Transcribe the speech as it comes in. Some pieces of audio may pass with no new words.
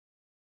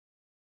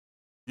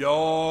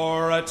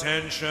Your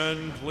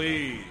attention,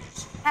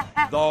 please.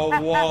 The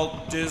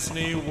Walt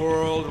Disney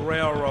World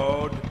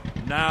Railroad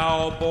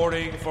now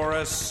boarding for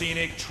a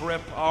scenic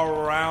trip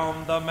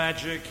around the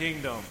Magic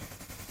Kingdom.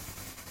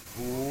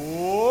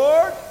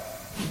 Board!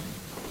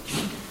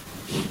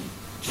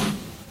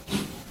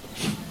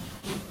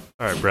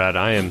 All right, Brad,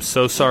 I am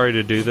so sorry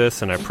to do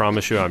this, and I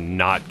promise you I'm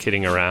not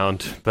kidding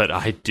around, but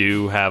I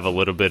do have a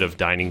little bit of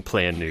dining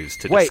plan news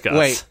to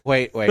discuss.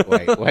 Wait.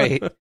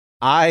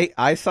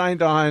 I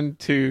signed on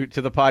to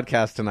the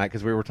podcast tonight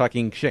because we were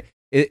talking.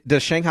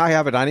 Does Shanghai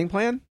have a dining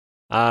plan?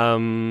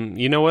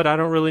 You know what? I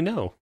don't really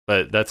know,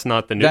 but that's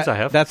not the news I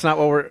have. That's not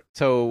what we're.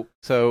 So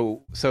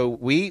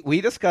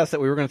we discussed that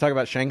we were going to talk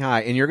about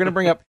Shanghai, and you're going to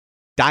bring up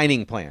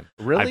dining plan.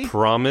 Really? I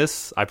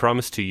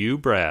promise to you,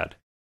 Brad,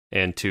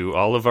 and to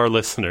all of our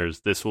listeners,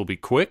 this will be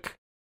quick,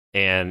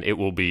 and it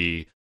will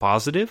be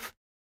positive,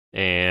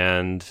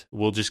 and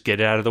we'll just get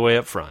it out of the way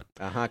up front.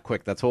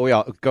 Quick. That's what we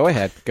all. Go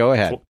ahead.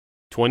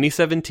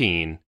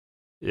 2017,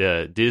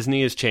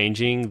 Disney is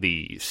changing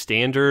the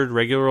standard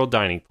regular old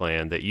dining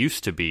plan that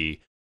used to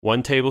be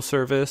one table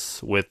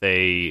service with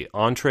a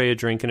entree, a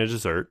drink, and a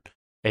dessert,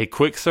 a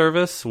quick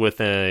service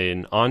with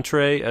an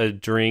entree, a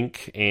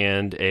drink,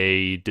 and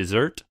a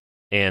dessert,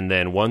 and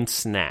then one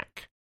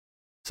snack.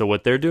 So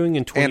what they're doing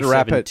in 2017...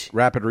 And a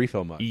rapid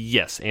refill mug.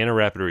 Yes, and a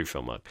rapid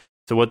refill mug.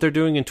 So what they're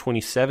doing in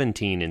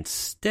 2017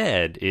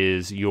 instead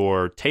is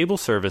your table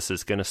service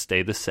is going to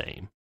stay the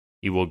same.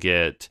 You will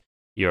get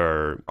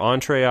your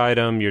entree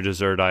item, your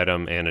dessert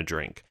item, and a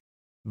drink.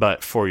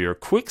 But for your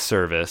quick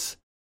service,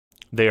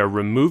 they are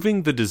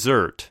removing the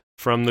dessert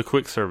from the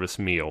quick service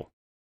meal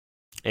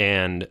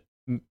and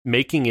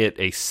making it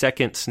a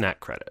second snack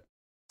credit.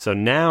 So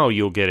now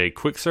you'll get a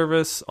quick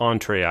service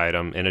entree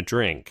item and a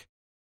drink,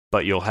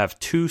 but you'll have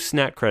 2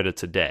 snack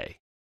credits a day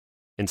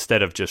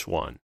instead of just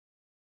 1.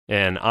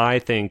 And I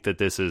think that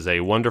this is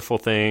a wonderful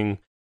thing,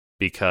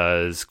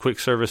 because quick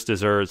service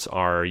desserts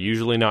are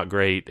usually not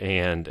great,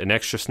 and an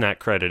extra snack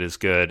credit is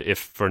good, if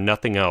for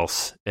nothing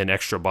else, an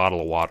extra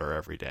bottle of water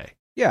every day.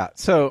 Yeah,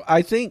 so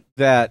I think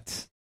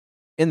that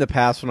in the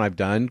past when I've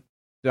done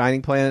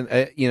dining plan,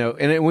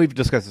 and we've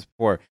discussed this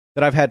before,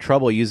 that I've had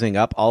trouble using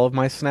up all of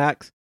my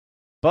snacks,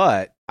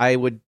 but I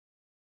would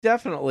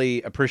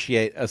definitely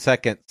appreciate a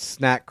second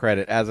snack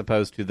credit as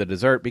opposed to the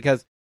dessert,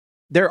 because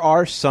there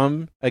are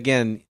some,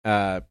 again,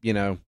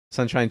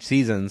 Sunshine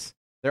Seasons,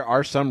 there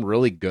are some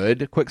really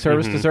good quick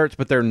service desserts,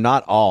 but they're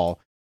not all.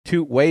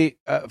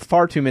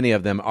 Far too many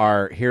of them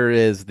are. Here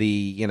is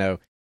the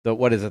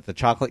what is it? The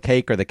chocolate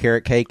cake or the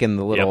carrot cake in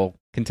the little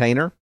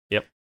container.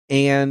 Yep.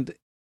 And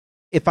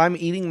if I'm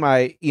eating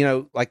my,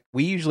 like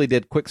we usually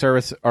did quick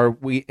service,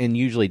 and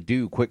usually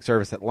do quick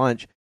service at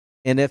lunch.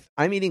 And if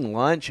I'm eating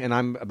lunch and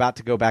I'm about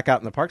to go back out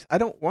in the parks, I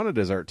don't want a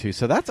dessert too.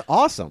 So that's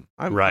awesome.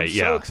 I'm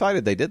so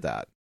excited they did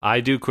that. I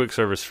do quick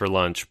service for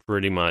lunch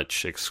pretty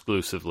much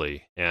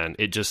exclusively, and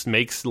it just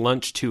makes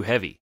lunch too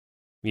heavy,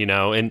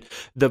 And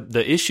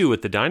the issue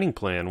with the dining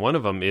plan, one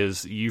of them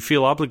is you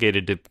feel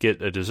obligated to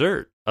get a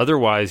dessert.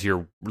 Otherwise,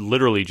 you're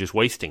literally just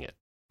wasting it.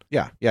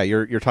 Yeah,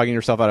 you're talking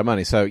yourself out of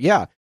money. So,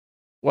 yeah.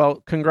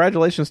 Well,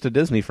 congratulations to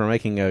Disney for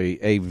making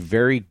a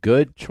very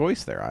good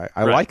choice there.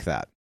 I like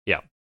that.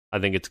 Yeah, I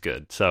think it's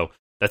good. So,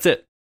 that's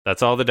it.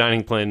 That's all the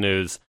dining plan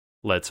news.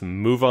 Let's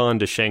move on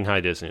to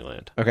Shanghai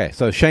Disneyland. Okay,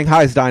 so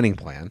Shanghai's dining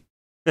plan.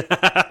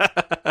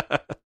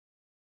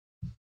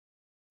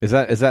 Is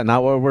that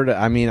not what we're...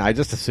 I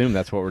just assume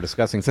that's what we're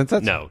discussing, since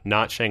that's... No,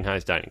 not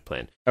Shanghai's dining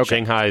plan. Okay.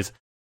 Shanghai's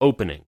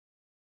opening.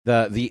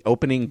 The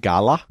opening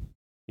gala?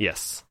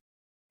 Yes.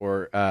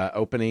 Or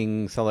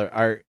opening...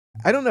 I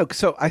don't know.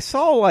 So I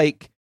saw,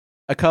 like,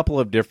 a couple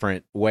of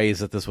different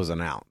ways that this was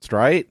announced,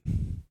 right?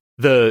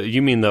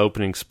 You mean the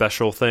opening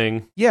special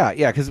thing? Yeah,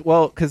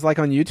 because like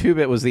on YouTube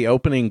it was the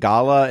opening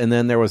gala, and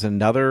then there was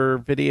another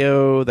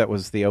video that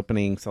was the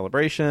opening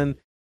celebration.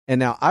 And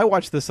now I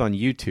watched this on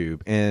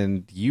YouTube,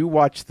 and you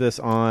watched this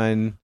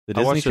on the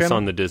Disney Channel? I watched this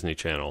on the Disney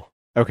Channel.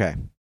 Okay.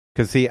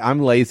 Because, see, I'm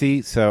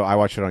lazy, so I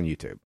watched it on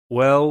YouTube.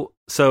 Well,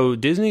 so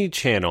Disney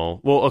Channel...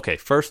 Well, okay,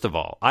 first of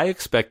all, I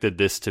expected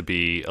this to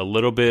be a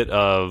little bit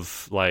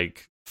of,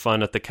 like,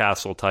 fun at the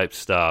castle type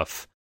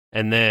stuff,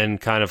 and then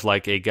kind of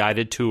like a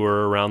guided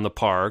tour around the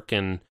park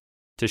and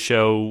to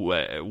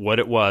show what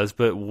it was.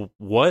 But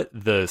what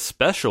the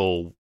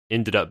special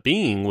ended up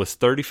being was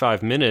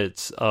 35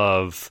 minutes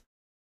of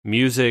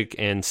music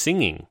and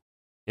singing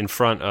in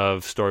front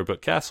of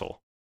Storybook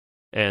Castle.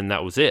 And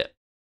that was it.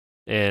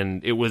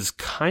 And it was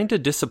kind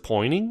of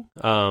disappointing.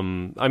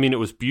 It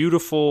was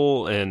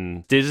beautiful,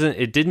 and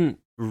it didn't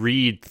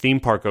read theme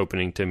park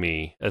opening to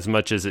me as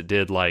much as it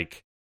did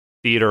like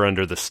Theater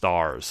Under the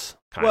Stars.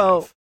 Kind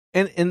of.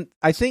 And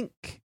I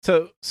think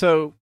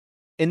so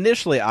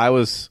initially I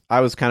was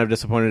kind of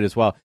disappointed as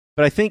well.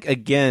 But I think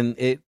again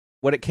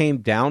what it came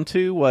down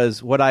to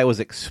was what I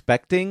was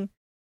expecting,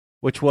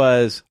 which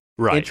was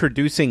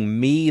introducing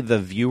me, the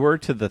viewer,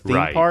 to the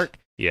theme park.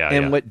 Yeah.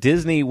 And what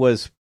Disney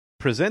was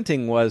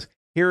presenting was,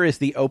 here is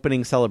the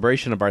opening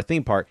celebration of our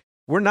theme park.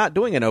 we're not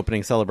doing an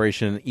opening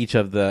celebration in each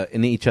of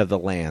the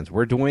lands.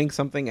 We're doing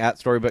something at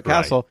Storybook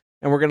Castle,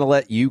 and we're going to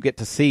let you get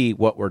to see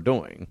what we're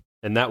doing.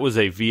 And that was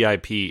a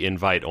VIP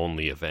invite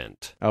only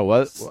event.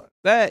 Oh,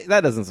 that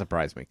doesn't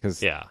surprise me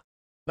because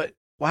But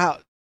wow,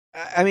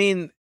 I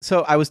mean,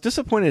 so I was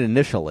disappointed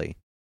initially,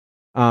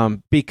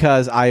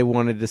 because I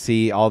wanted to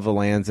see all the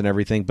lands and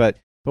everything, but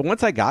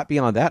once I got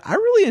beyond that, I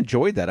really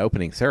enjoyed that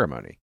opening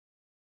ceremony.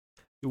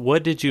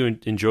 What did you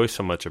enjoy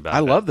so much about it?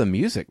 I love the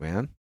music,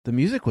 man. The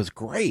music was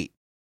great.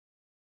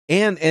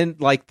 And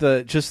like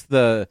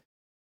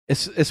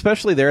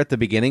especially there at the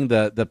beginning,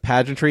 the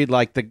pageantry,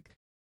 like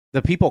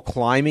the people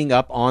climbing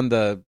up on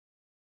the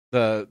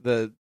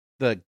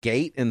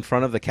gate in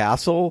front of the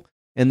castle,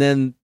 and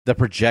then the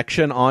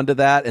projection onto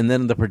that, and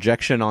then the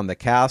projection on the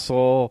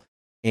castle,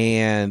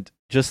 and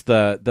just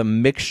the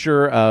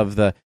mixture of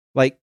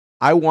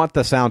I want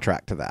the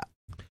soundtrack to that.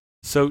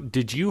 So,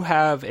 did you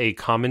have a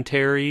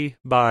commentary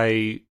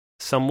by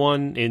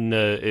someone in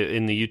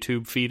the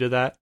YouTube feed of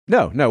that?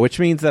 No, which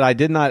means that I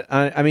did not.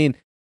 I mean,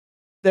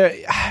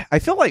 I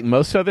feel like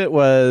most of it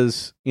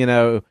was,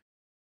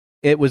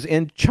 it was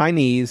in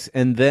Chinese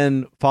and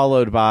then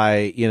followed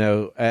by,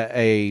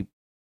 a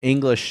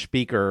English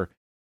speaker,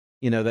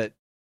 that,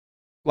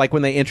 like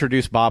when they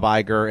introduced Bob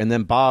Iger, and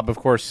then Bob, of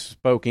course,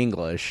 spoke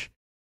English,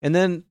 and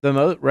then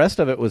the rest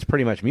of it was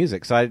pretty much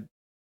music. So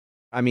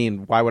I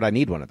mean, why would I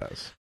need one of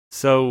those?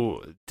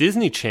 So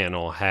Disney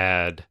Channel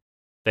had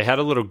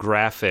a little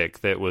graphic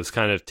that was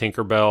kind of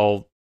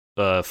Tinkerbell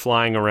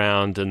flying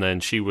around, and then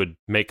she would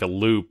make a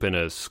loop in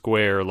a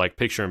square, like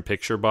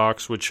picture-in-picture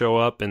box would show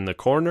up in the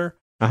corner.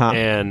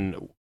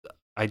 And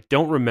I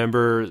don't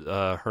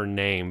remember her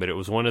name, but it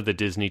was one of the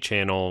Disney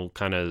Channel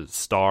kind of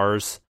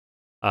stars.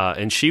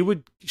 And she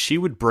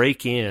would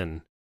break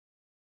in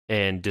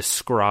and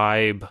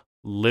describe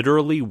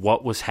literally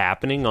what was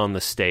happening on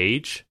the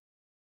stage.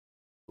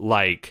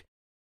 Like,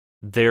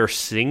 they're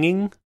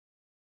singing.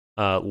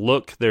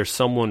 Look, there's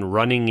someone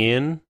running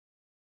in.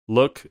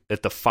 Look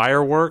at the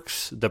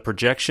fireworks. The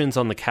projections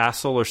on the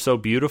castle are so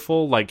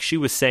beautiful. Like, she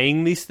was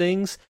saying these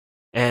things,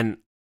 and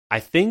I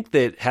think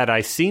that had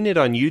I seen it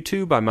on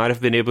YouTube, I might have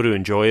been able to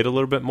enjoy it a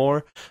little bit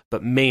more.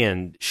 But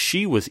man,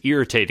 she was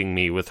irritating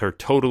me with her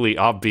totally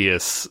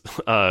obvious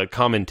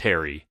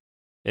commentary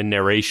and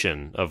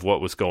narration of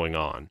what was going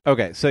on.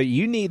 Okay, so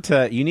you need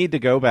to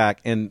go back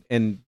and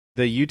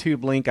the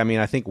YouTube link. I mean,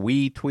 I think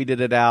we tweeted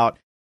it out.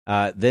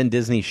 Then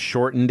Disney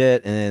shortened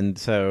it, and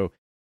so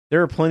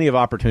there are plenty of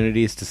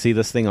opportunities to see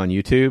this thing on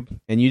YouTube.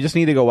 And you just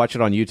need to go watch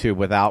it on YouTube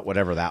without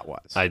whatever that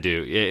was. I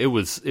do. It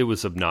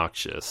was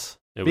obnoxious.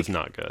 It was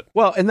not good.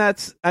 Well, and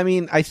that's, I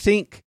mean, I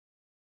think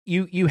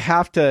you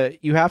have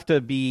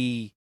to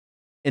be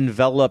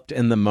enveloped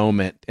in the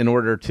moment in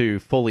order to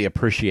fully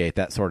appreciate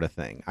that sort of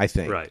thing, I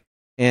think. Right.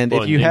 And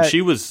if you had,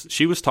 she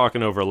was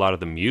talking over a lot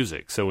of the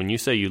music. So when you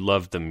say you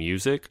loved the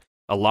music,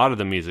 a lot of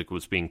the music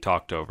was being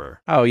talked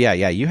over. Oh yeah,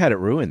 you had it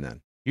ruined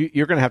then.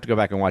 You're going to have to go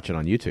back and watch it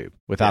on YouTube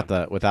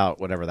without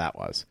whatever that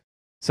was.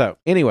 So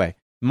anyway,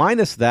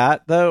 minus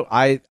that though,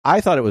 I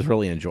thought it was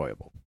really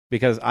enjoyable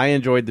because I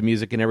enjoyed the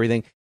music and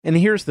everything. And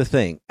here's the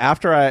thing: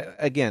 after I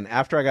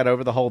got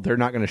over the whole they're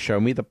not going to show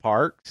me the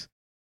parks,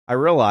 I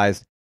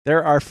realized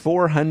there are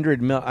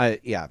 400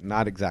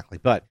 not exactly,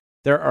 but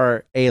there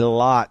are a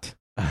lot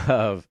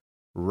of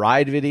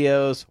ride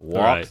videos,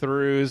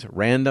 walkthroughs,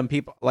 random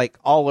people, like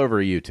all over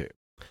YouTube.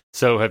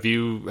 So have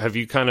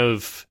you kind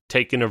of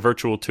taken a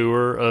virtual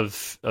tour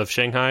of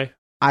Shanghai?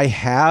 I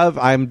have.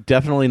 I'm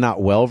definitely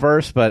not well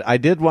versed, but I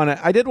did want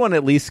to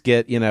at least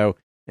get,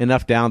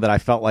 enough down that I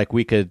felt like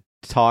we could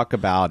talk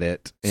about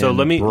it. So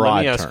let me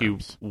ask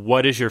terms. you,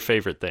 what is your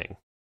favorite thing?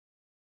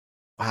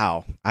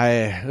 Wow.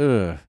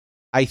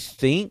 I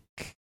think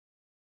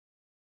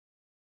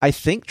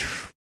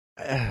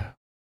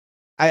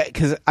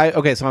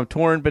so I'm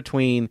torn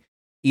between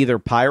either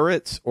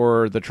Pirates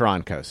or the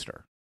Tron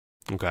coaster.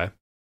 Okay.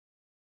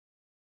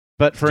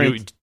 But for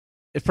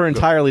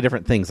entirely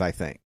different things, I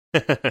think.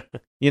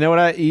 You know what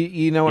I'm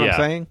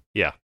saying?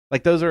 Yeah.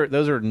 Like those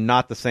are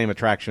not the same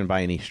attraction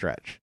by any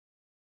stretch.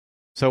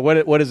 So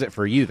what is it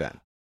for you then?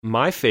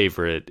 My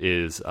favorite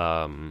is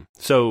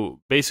so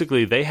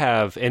basically they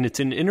have, and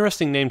it's an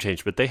interesting name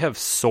change, but they have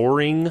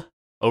Soaring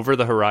Over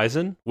the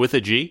Horizon with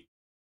a G.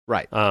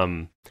 Right.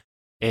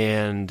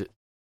 And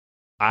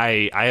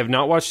I have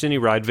not watched any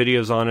ride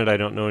videos on it. I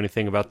don't know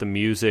anything about the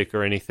music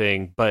or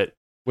anything, but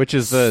which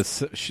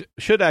is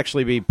should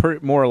actually be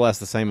more or less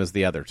the same as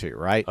the other two,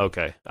 right?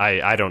 Okay.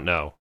 I don't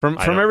know. From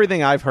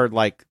everything I've heard,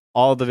 like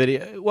all the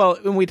video, well,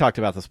 and we talked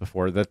about this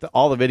before, that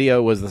all the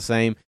video was the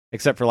same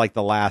except for like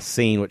the last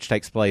scene, which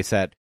takes place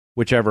at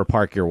whichever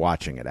park you're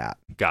watching it at.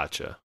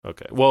 Gotcha.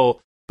 Okay.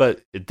 Well, but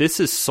this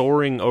is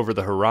Soaring Over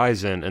the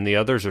Horizon, and the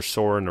others are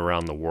Soaring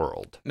Around the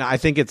World. No, I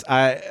think it's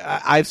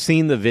I've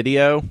seen the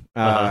video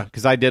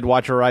because I did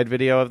watch a ride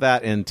video of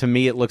that, and to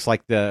me it looks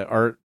like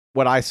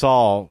what I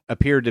saw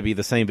appeared to be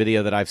the same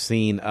video that I've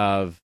seen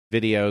of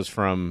videos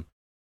from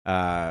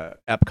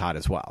Epcot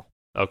as well.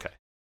 Okay.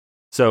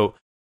 So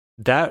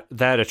that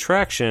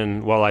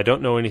attraction, while I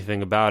don't know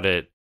anything about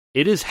it,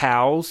 It is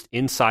housed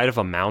inside of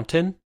a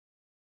mountain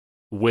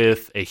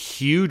with a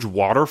huge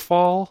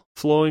waterfall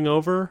flowing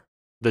over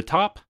the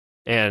top,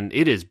 and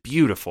it is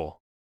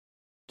beautiful.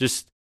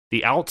 Just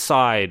the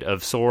outside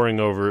of soaring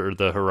over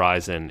the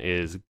horizon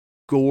is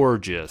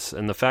gorgeous,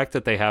 and the fact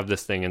that they have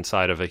this thing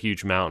inside of a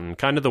huge mountain,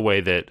 kind of the way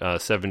that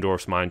Seven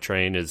Dwarfs Mine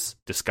Train is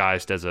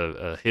disguised as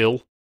a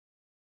hill,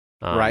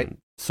 right?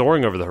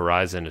 Soaring over the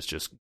horizon is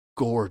just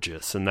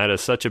gorgeous, and that is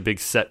such a big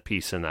set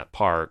piece in that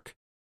park.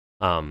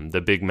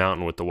 The big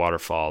mountain with the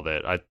waterfall,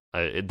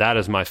 that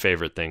is my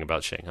favorite thing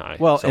about Shanghai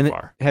so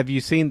far. Have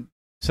you seen?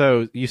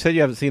 So you said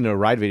you haven't seen a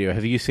ride video.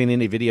 Have you seen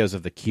any videos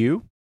of the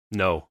queue?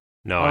 No,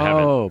 I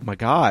haven't. Oh my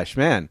gosh,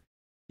 man!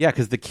 Yeah,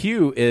 because the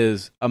queue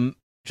is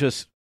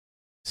just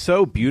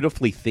so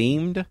beautifully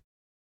themed.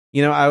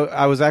 You know,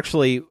 I was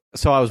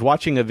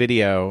watching a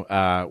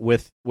video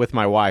with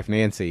my wife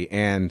Nancy,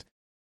 and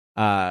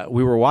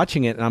we were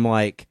watching it, and I'm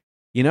like,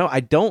 I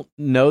don't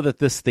know that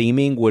this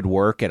theming would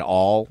work at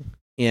all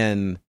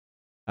in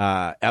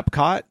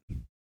Epcot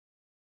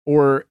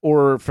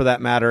or for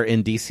that matter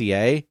in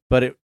DCA,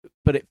 but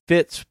it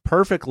fits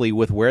perfectly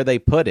with where they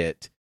put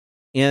it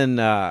in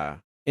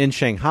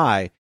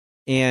Shanghai,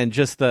 and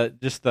just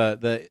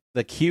the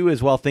queue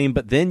is well themed,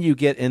 but then you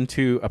get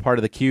into a part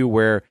of the queue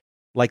where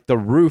like the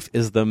roof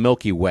is the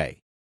Milky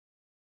Way.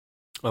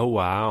 Oh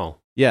wow.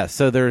 Yeah,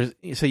 so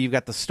you've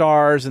got the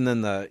stars, and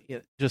then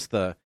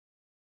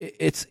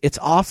it's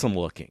awesome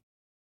looking.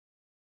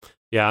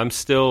 Yeah, I'm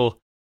still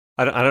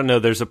I don't know,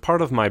 there's a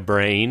part of my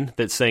brain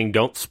that's saying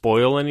don't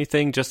spoil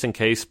anything just in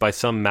case by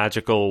some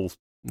magical,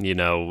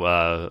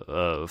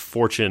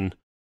 fortune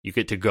you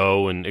get to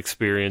go and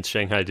experience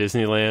Shanghai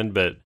Disneyland,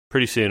 but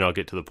pretty soon I'll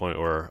get to the point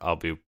where I'll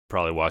be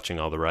probably watching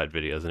all the ride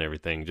videos and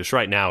everything. Just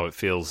right now it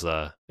feels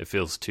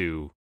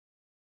too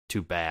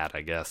bad,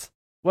 I guess.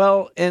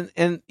 Well, and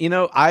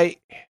I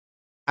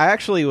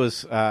actually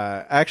was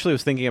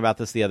thinking about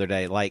this the other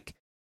day. Like,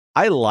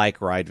 I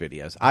like ride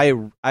videos.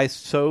 I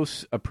so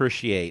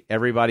appreciate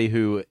everybody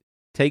who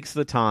takes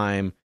the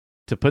time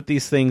to put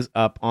these things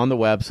up on the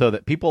web so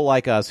that people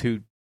like us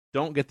who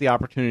don't get the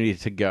opportunity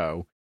to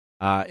go,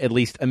 at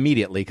least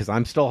immediately, because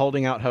I'm still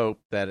holding out hope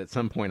that at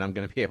some point I'm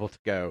going to be able to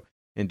go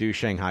and do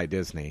Shanghai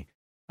Disney.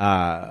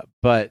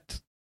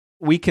 But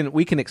we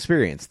can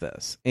experience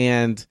this,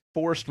 and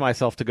forced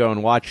myself to go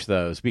and watch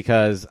those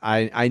because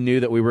I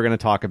knew that we were going to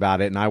talk about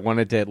it, and I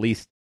wanted to at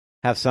least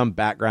have some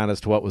background as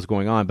to what was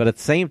going on. But at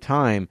the same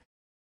time,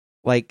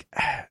 like,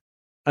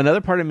 another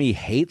part of me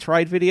hates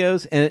ride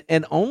videos,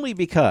 and only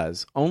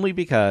because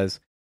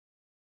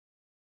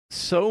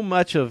so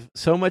much of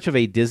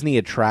a Disney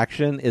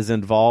attraction is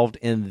involved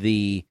in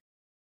the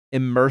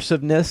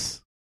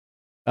immersiveness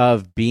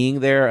of being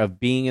there, of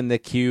being in the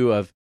queue,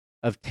 of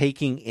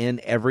taking in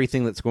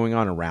everything that's going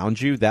on around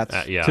you.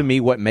 That's to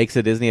me what makes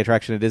a Disney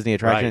attraction a Disney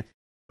attraction.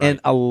 Right.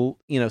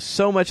 And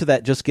so much of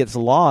that just gets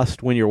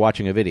lost when you're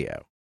watching a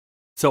video.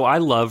 So I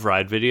love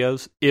ride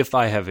videos if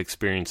I have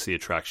experienced the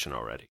attraction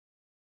already.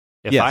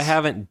 If I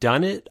haven't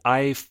done it,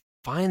 I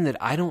find that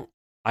I don't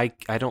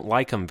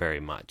like them very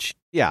much.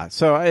 Yeah.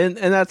 So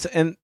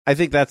and I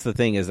think that's the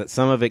thing, is that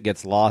some of it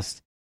gets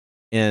lost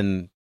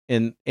in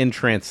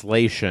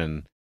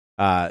translation.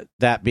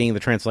 That being the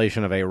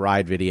translation of a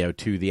ride video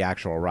to the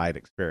actual ride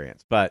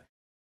experience. But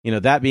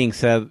that being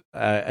said,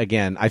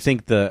 again, I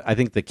think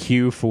the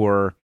queue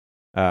for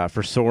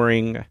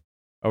soaring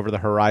over the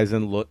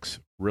horizon looks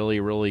really,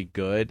 really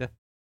good.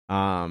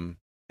 And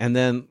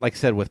then, like I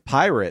said, with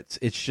Pirates,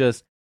 it's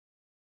just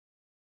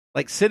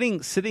like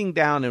sitting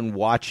down and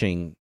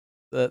watching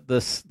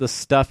the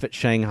stuff at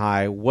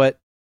Shanghai. What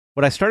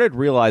I started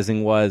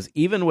realizing was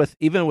even with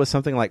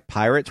something like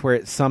Pirates, where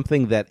it's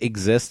something that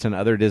exists in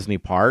other Disney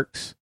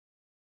parks,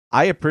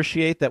 I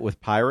appreciate that with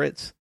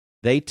Pirates,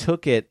 they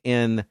took it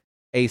in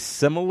a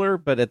similar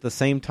but at the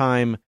same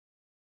time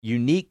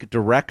unique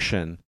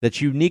direction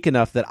that's unique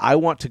enough that I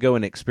want to go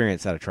and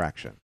experience that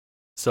attraction.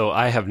 So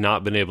I have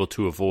not been able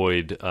to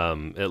avoid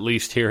at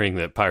least hearing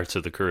that Pirates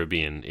of the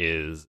Caribbean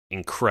is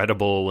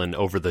incredible and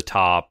over the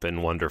top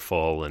and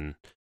wonderful and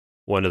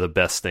one of the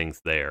best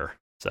things there.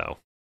 So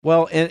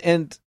well,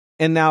 and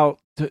now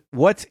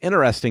what's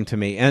interesting to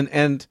me,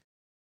 and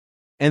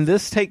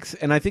this takes,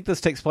 and I think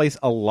this takes place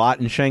a lot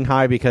in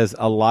Shanghai because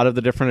a lot of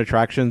the different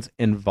attractions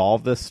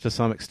involve this to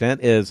some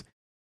extent, is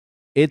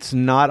it's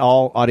not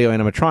all audio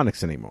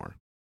animatronics anymore.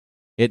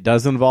 It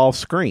does involve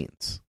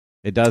screens.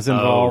 It does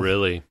involve... Oh,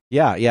 really?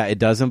 Yeah, it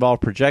does involve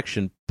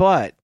projection.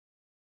 But,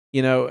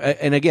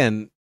 and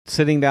again,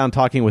 sitting down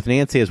talking with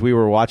Nancy as we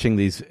were watching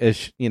these,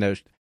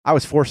 I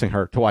was forcing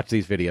her to watch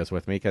these videos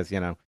with me because,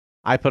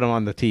 I put them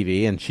on the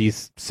TV and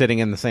she's sitting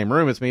in the same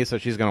room as me, so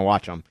she's going to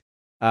watch them.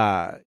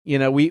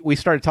 We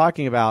started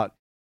talking about,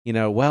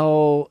 are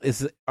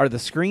the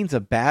screens a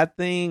bad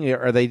thing?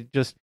 Are they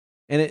just...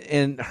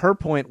 And her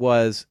point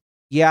was,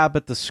 yeah,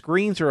 but the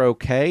screens are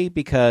okay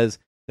because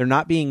they're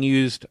not being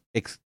used.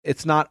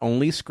 It's not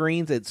only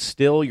screens. It's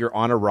still, you're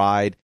on a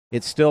ride.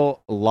 It's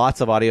still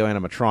lots of audio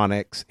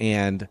animatronics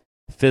and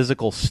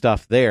physical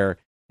stuff there.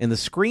 And the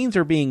screens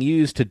are being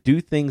used to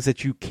do things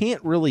that you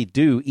can't really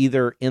do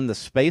either in the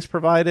space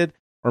provided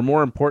or,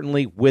 more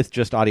importantly, with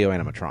just audio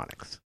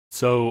animatronics.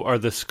 So are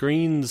the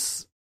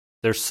screens,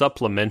 they're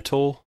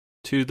supplemental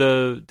to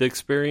the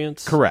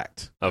experience?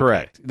 Correct. Okay.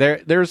 Correct.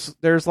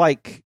 There's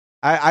like,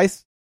 I'm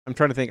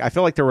trying to think. I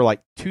feel like there were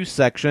like 2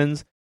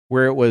 sections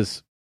where it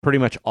was pretty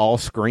much all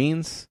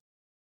screens,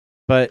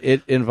 but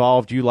it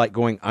involved you like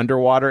going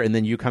underwater and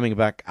then you coming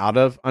back out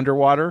of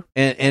underwater,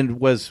 and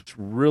was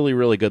really,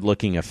 really good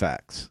looking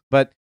effects.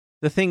 But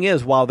the thing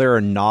is, while there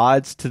are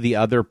nods to the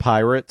other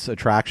Pirates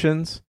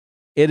attractions,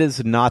 it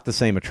is not the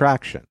same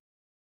attraction.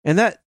 And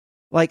that,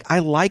 like, I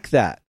like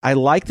that. I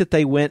like that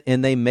they went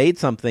and they made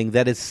something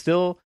that is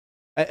still,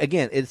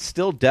 again, it's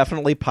still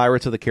definitely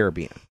Pirates of the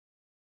Caribbean,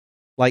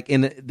 like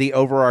in the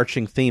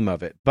overarching theme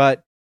of it.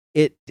 But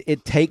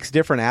it takes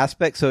different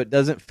aspects, so it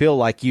doesn't feel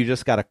like you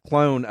just got a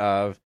clone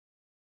of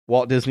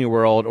Walt Disney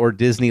World or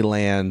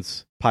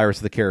Disneyland's Pirates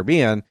of the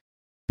Caribbean.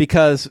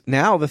 Because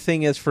now the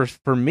thing is,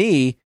 for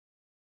me,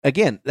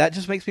 again, that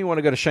just makes me want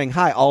to go to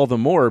Shanghai all the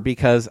more,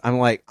 because I'm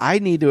like, I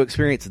need to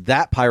experience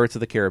that Pirates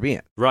of the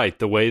Caribbean. Right,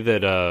 the way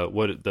that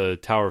what the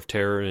Tower of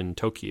Terror in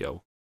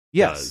Tokyo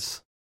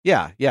does.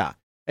 Yeah.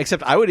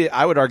 Except I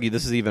would argue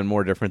this is even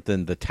more different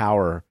than the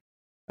Tower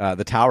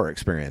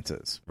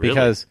experiences. Really?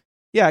 Because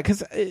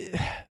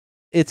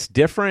it's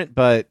different,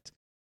 but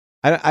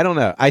I don't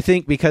know. I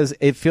think because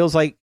it feels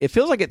like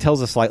it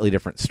tells a slightly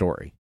different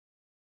story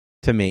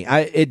to me.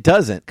 It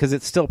doesn't, because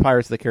it's still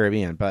Pirates of the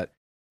Caribbean, but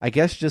I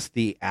guess just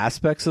the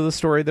aspects of the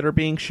story that are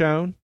being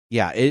shown,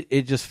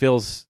 it just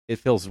feels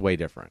way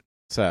different.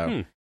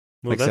 So,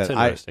 well, that's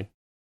interesting.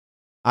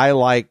 I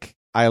like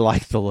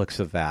the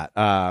looks of that.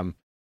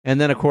 And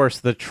then of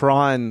course the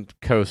Tron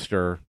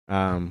coaster,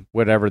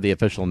 whatever the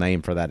official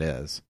name for that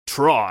is,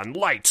 Tron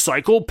Light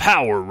Cycle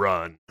Power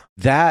Run.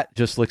 That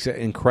just looks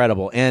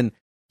incredible. And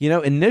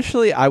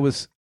initially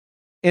and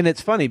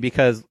it's funny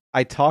because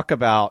I talk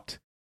about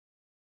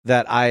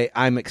that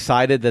I'm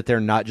excited that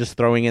they're not just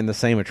throwing in the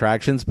same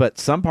attractions, but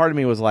some part of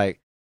me was like,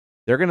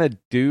 they're going to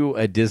do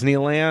a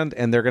Disneyland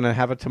and they're going to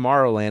have a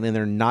Tomorrowland and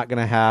they're not going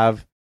to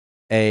have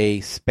a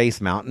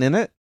Space Mountain in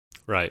it.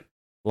 Right.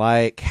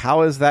 Like,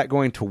 how is that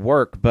going to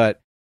work?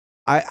 But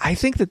I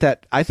think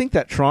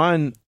that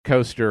Tron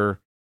coaster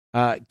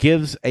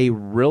gives a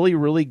really,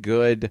 really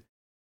good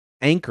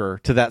anchor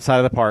to that side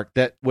of the park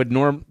that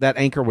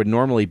anchor would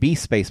normally be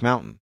Space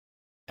Mountain.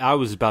 I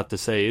was about to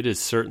say, it is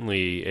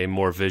certainly a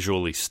more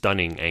visually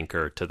stunning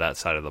anchor to that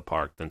side of the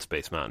park than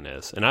Space Mountain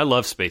is. And I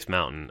love Space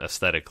Mountain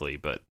aesthetically,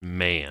 but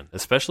man,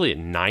 especially at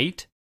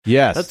night.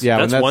 Yes,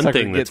 that's one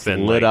thing that's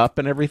been lit up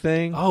and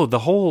everything. Oh,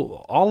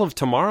 all of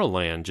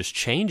Tomorrowland just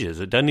changes.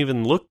 It doesn't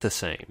even look the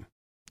same.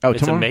 Oh,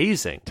 it's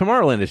amazing.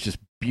 Tomorrowland is just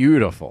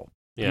beautiful.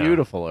 Yeah.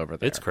 Beautiful over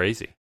there. It's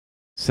crazy.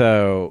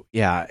 So,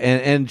 yeah,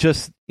 and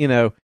just,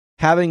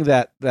 having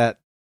that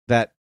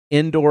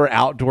indoor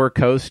outdoor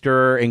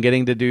coaster and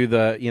getting to do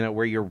the,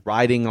 where you're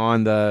riding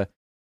on the,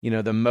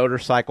 the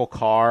motorcycle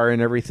car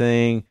and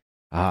everything.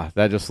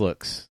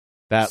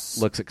 That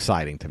looks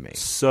exciting to me.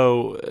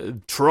 So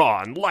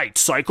Tron Light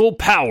Cycle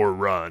Power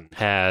Run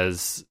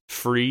has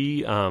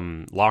free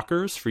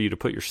lockers for you to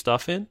put your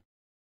stuff in.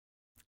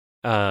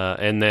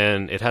 And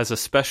then it has a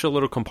special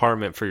little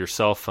compartment for your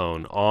cell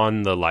phone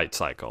on the light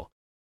cycle,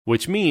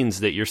 which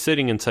means that you're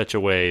sitting in such a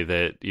way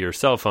that your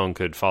cell phone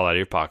could fall out of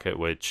your pocket,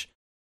 which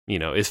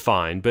is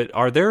fine. But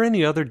are there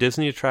any other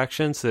Disney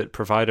attractions that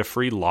provide a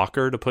free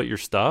locker to put your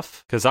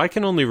stuff? Because I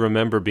can only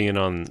remember being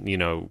on,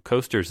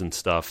 coasters and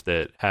stuff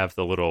that have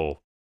the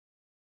little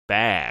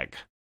bag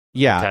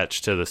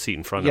attached to the seat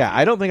in front of you. Yeah,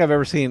 I don't think I've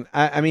ever seen...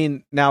 I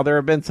mean, now there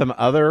have been some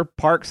other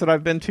parks that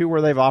I've been to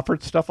where they've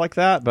offered stuff like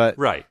that, but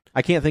right.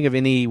 I can't think of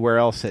anywhere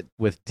else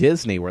with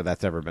Disney where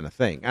that's ever been a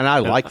thing. And I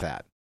like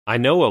that. I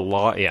know a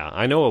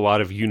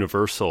lot of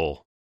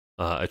Universal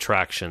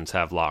attractions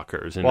have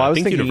lockers, and I was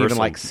think thinking Universal, even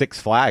like Six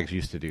Flags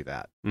used to do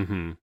that.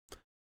 Mm-hmm.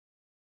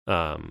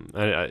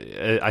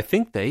 I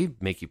think they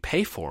make you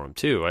pay for them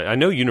too. I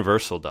know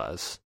Universal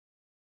does.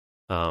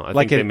 I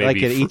think they may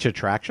be at each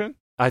attraction.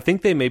 I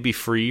think they may be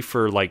free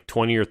for like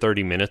 20 or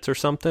 30 minutes or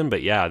something,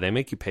 but yeah, they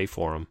make you pay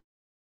for them.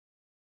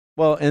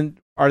 Well,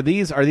 and are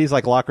these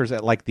like lockers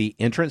at like the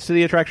entrance to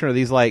the attraction? Or are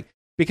these like,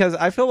 because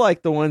I feel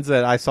like the ones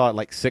that I saw at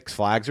like Six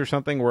Flags or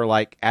something were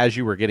like, as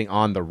you were getting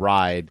on the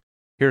ride,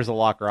 here's a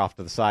locker off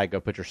to the side, go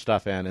put your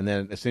stuff in, and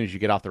then as soon as you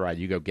get off the ride,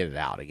 you go get it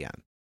out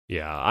again.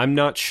 Yeah, I'm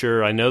not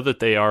sure. I know that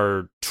they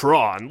are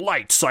Tron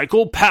Light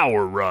Cycle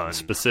Power Run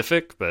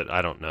specific, but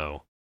I don't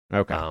know.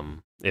 Okay.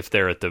 If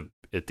they're at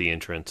the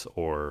entrance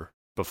or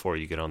before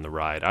you get on the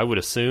ride. I would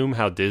assume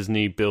how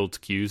Disney builds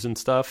queues and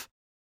stuff,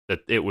 that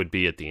it would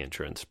be at the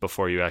entrance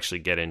before you actually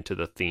get into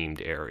the themed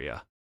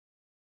area.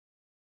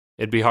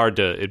 It'd be hard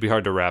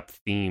to wrap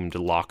themed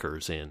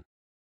lockers in.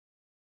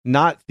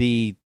 Not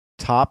the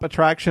top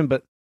attraction,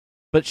 but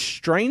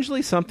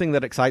strangely something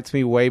that excites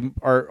me way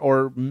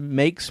or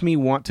makes me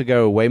want to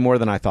go way more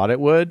than I thought it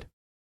would.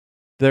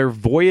 Their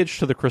Voyage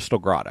to the Crystal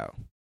Grotto.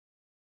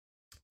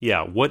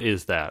 Yeah, what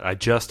is that? I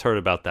just heard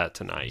about that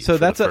tonight. So for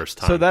that's the first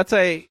time. So that's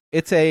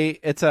it's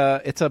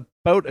a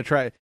boat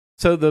attract.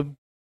 So the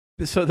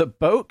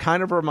boat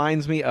kind of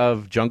reminds me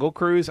of Jungle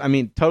Cruise. I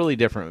mean, totally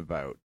different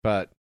boat,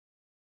 but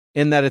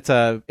in that it's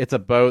a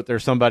boat.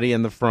 There's somebody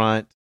in the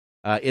front.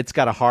 It's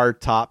got a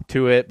hard top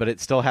to it, but it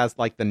still has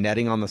like the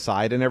netting on the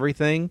side and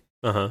everything.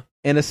 Uh-huh.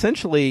 And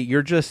essentially,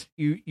 you're just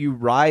you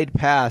ride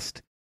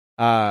past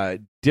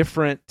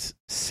different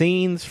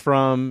scenes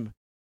from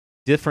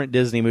different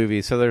Disney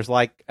movies. So there's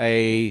like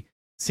a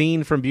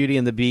scene from Beauty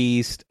and the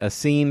Beast, a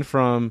scene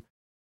from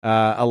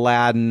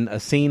Aladdin, a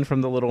scene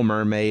from The Little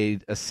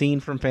Mermaid, a scene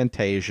from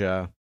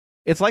Fantasia.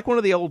 It's like one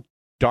of the old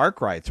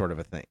dark ride sort of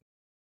a thing,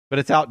 but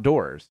it's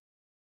outdoors,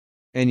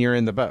 and you're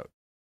in the boat.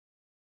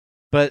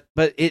 But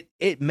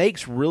it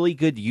makes really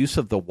good use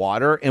of the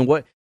water. And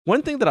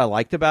one thing that I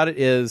liked about it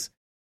is,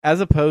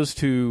 as opposed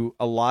to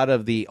a lot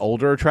of the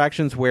older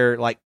attractions where,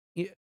 like,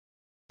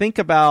 think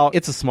about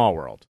It's a Small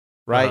World,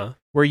 right? Uh-huh.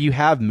 Where you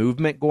have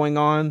movement going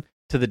on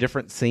to the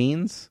different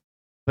scenes,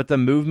 but the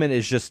movement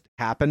is just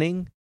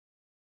happening.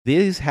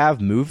 These have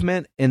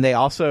movement, and they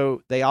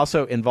also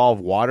involve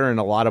water in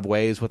a lot of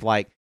ways, with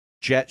like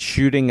jets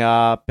shooting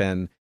up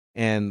and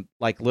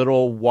like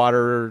little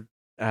water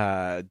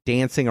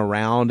dancing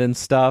around and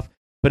stuff.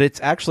 But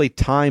it's actually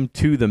timed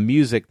to the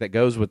music that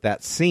goes with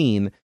that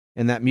scene,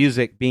 and that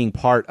music being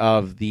part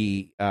of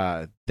the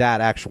that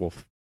actual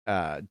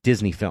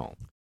Disney film.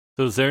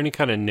 So is there any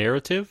kind of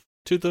narrative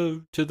to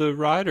the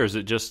ride, or is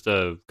it just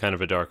a kind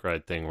of a dark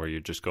ride thing where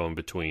you're just going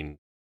between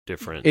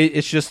different?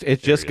 It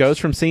just goes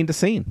from scene to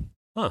scene.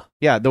 Huh.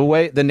 Yeah, the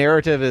way the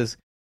narrative is,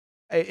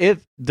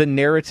 if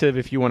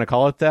you want to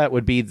call it that,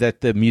 would be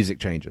that the music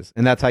changes,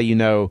 and that's how you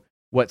know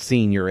what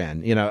scene you're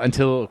in. You know,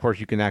 until of course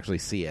you can actually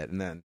see it,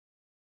 and then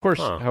of course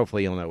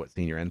hopefully you'll know what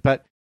scene you're in.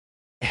 But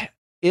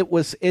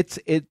it's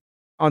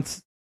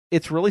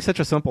really such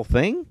a simple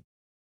thing,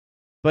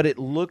 but it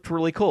looked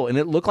really cool, and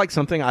it looked like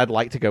something I'd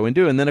like to go and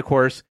do. And then of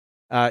course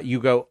you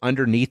go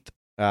underneath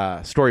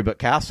Storybook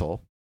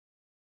Castle.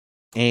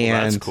 And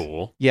well, that's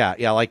cool.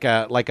 Yeah, like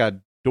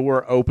a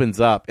door opens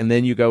up, and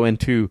then you go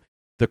into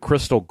the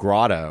Crystal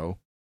Grotto,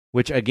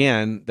 which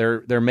again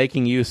they're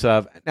making use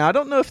of. Now I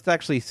don't know if it's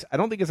actually. I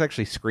don't think it's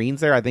actually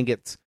screens there. I think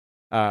it's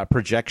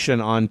projection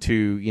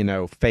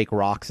onto fake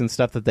rocks and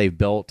stuff that they've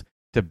built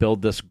to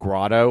build this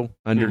grotto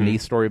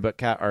underneath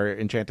Storybook or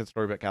Enchanted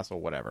Storybook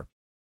Castle, whatever.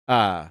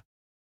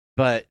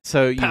 But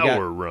so you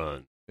Power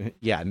Run.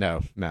 Yeah,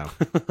 no,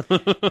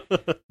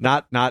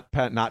 not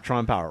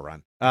Tron Power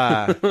Run.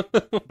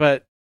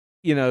 But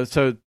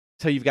so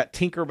you've got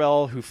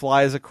Tinkerbell who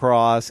flies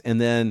across, and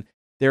then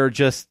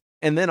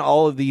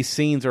all of these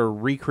scenes are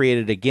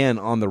recreated again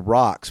on the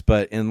rocks,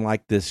 but in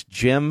like this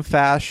gem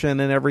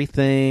fashion and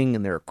everything,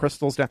 and there are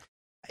crystals down.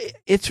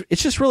 It's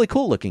just really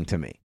cool looking to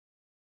me.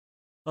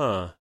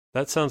 That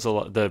sounds a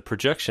lot. The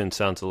projection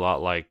sounds a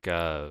lot like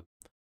the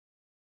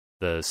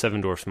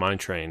Seven Dwarfs Mine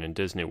Train in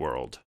Disney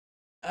World.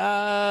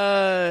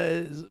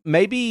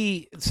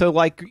 Maybe so.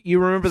 Like, you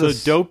remember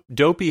this?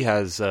 Dopey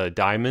has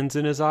diamonds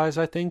in his eyes,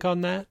 I think,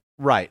 on that.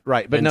 Right.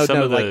 But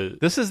and like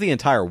this is the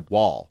entire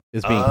wall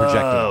is being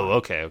projected. Oh,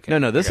 okay.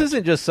 No, this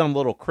isn't just some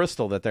little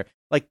crystal that they're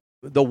like.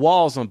 The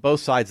walls on both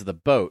sides of the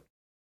boat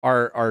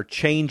are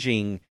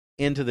changing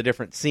into the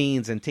different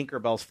scenes, and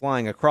Tinkerbell's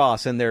flying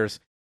across, and there's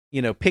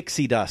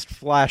pixie dust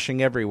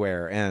flashing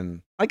everywhere,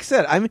 and like I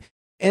said,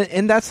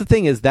 and that's the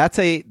thing, is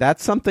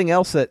that's something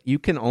else that you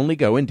can only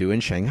go and do in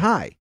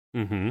Shanghai.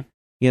 Mm-hmm.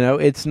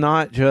 It's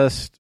not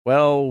just,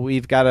 well,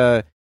 we've got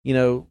to,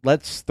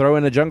 let's throw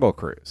in a Jungle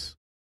Cruise.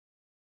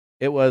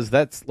 It was,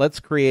 let's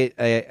create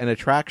an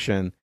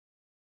attraction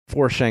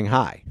for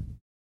Shanghai.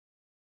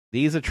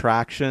 These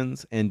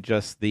attractions and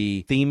just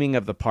the theming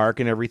of the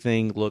park and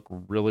everything look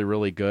really,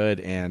 really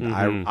good. And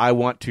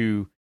I've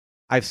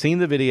seen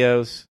the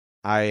videos.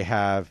 I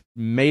have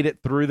made it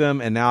through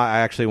them, and now I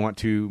actually want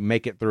to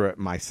make it through it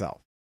myself.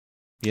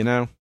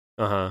 Yeah,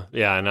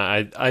 and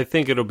I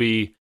think it'll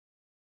be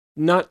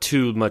not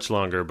too much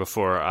longer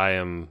before I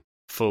am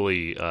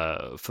fully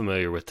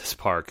familiar with this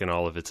park and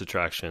all of its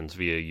attractions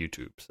via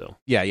YouTube. So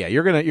yeah,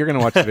 you're gonna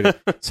watch the video.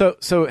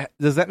 So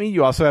does that mean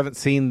you also haven't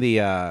seen the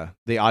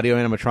audio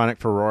animatronic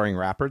for Roaring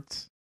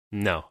Rapids?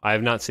 No, I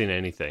have not seen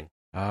anything.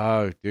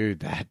 Oh,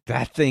 dude, that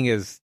thing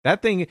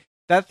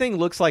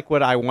looks like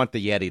what I want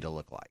the Yeti to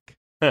look like.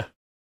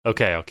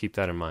 Okay, I'll keep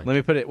that in mind. Let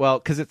me put it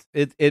because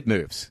it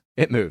moves.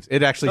 It moves.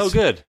 It actually. Oh,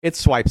 good. It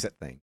swipes at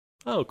things.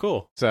 Oh,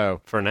 cool.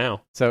 So for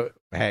now. So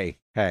hey.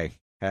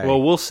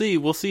 Well, we'll see.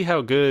 We'll see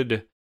how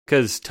good,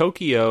 because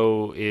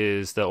Tokyo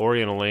is the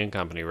Oriental Land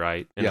Company,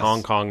 right? And yes.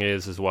 Hong Kong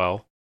is as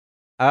well.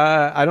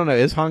 I don't know.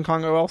 Is Hong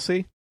Kong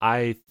OLC?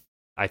 I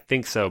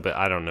think so, but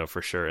I don't know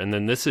for sure. And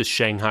then this is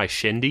Shanghai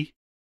Shindy,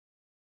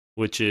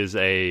 which is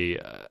a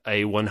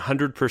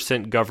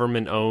 100%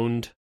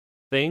 government-owned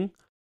thing.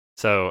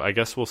 So I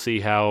guess we'll see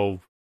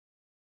how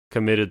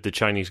committed the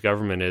Chinese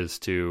government is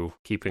to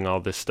keeping all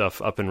this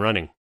stuff up and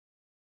running.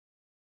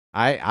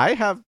 I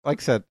have,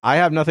 like I said, I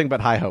have nothing but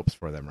high hopes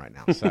for them right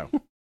now. So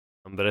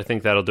But I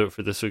think that'll do it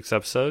for this week's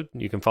episode.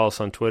 You can follow us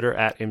on Twitter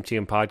at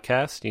MTM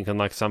Podcast. You can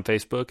like us on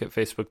Facebook at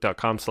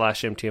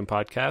facebook.com/MTM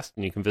Podcast.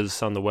 And you can visit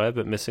us on the web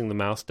at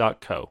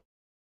missingthemouse.co.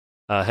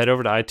 Head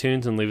over to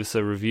iTunes and leave us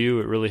a review.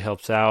 It really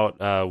helps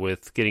out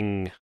with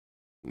getting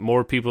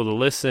more people to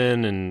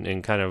listen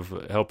and kind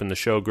of helping the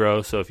show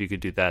grow. So if you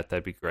could do that,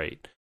 that'd be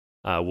great.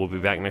 We'll be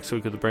back next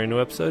week with a brand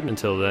new episode.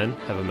 Until then,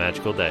 have a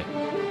magical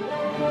day.